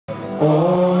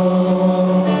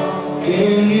Oh,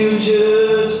 can you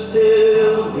just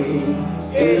tell me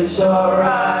it's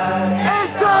alright?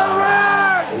 It's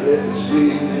alright! Let me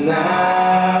sleep tonight.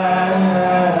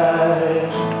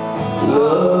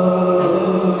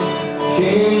 Love,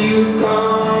 can you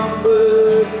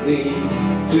comfort me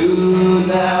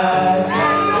tonight?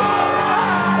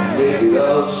 Maybe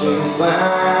love seem fine.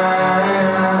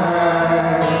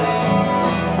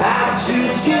 I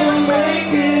just can't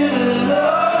make it alone.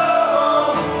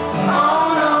 Oh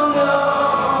no, no,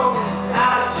 I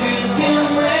just can't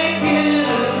make it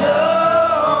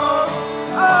alone.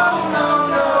 Oh no,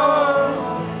 no.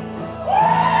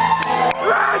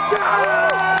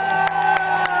 Richard!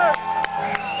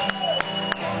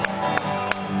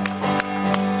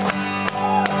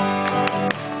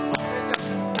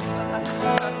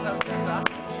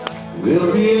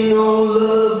 There'll be no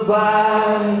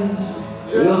lullabies,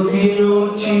 there'll be no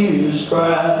tears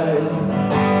cried.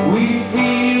 We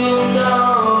feel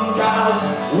numb 'cause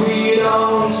we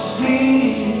don't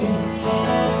see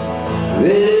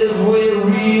if we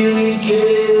really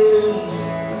care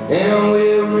and we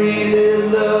really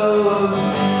love.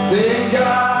 Think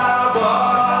of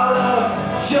all the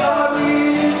joy we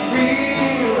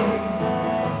feel.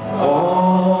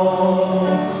 Oh,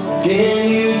 can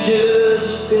you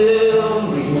just tell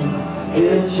me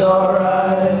it's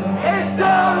alright? It's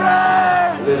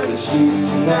alright! Let me sleep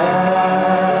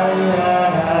tonight.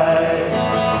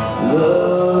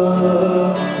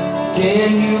 Love,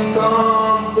 can you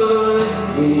comfort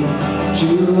me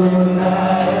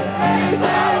tonight? It's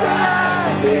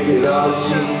alright! Make it all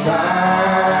seem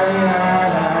fine.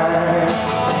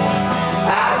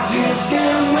 I just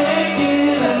can't make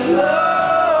it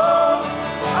alone.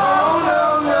 Oh no,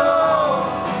 no,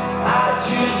 I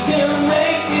just can't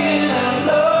make it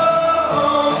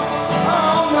alone.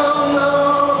 Oh no, no,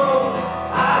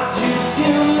 I just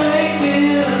can't make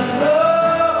it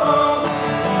alone.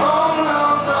 Oh no,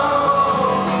 no,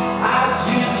 I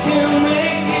just can't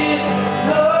make it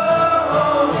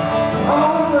alone.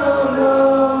 Oh no, no.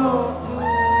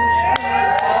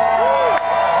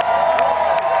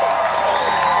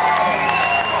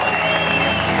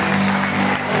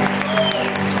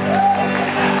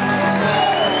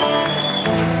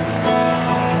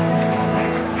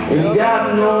 Ain't got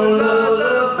no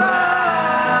lullaby.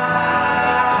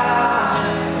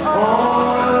 Oh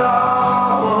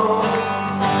Lord,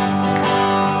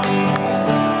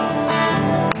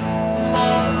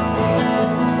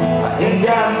 I ain't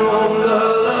got no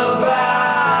lullaby.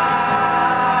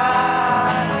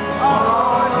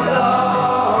 Oh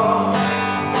Lord,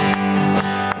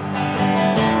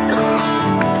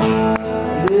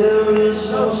 there is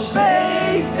no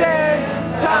space and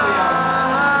time.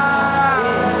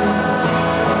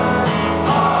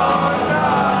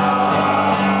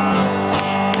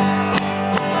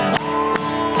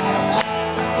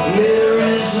 There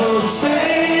is no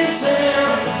space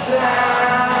and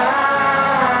time.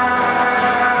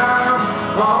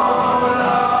 Oh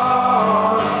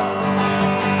Lord.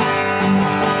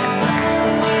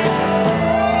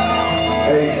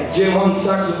 Hey, Jim on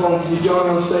saxophone, can you join me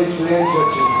on stage for the end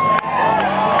section?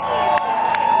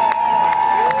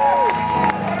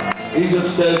 He's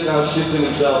upstairs now shitting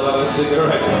himself having a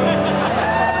cigarette.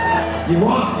 You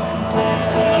what?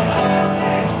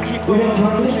 We didn't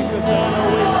plan this.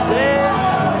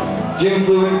 Jim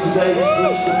flew in today, he's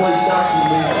supposed to play sax with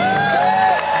me.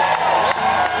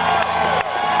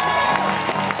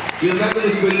 Do you remember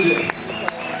this picture?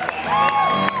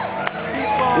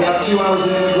 He had 2 hours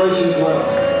in immigration as well.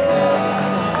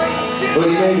 But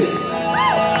he made it.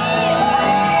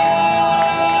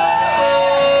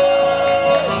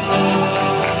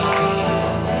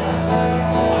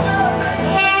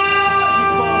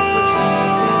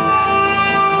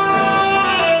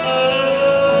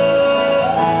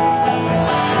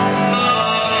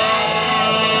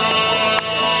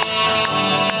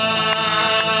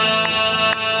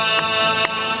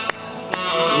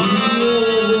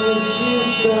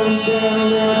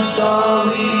 And that's all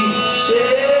we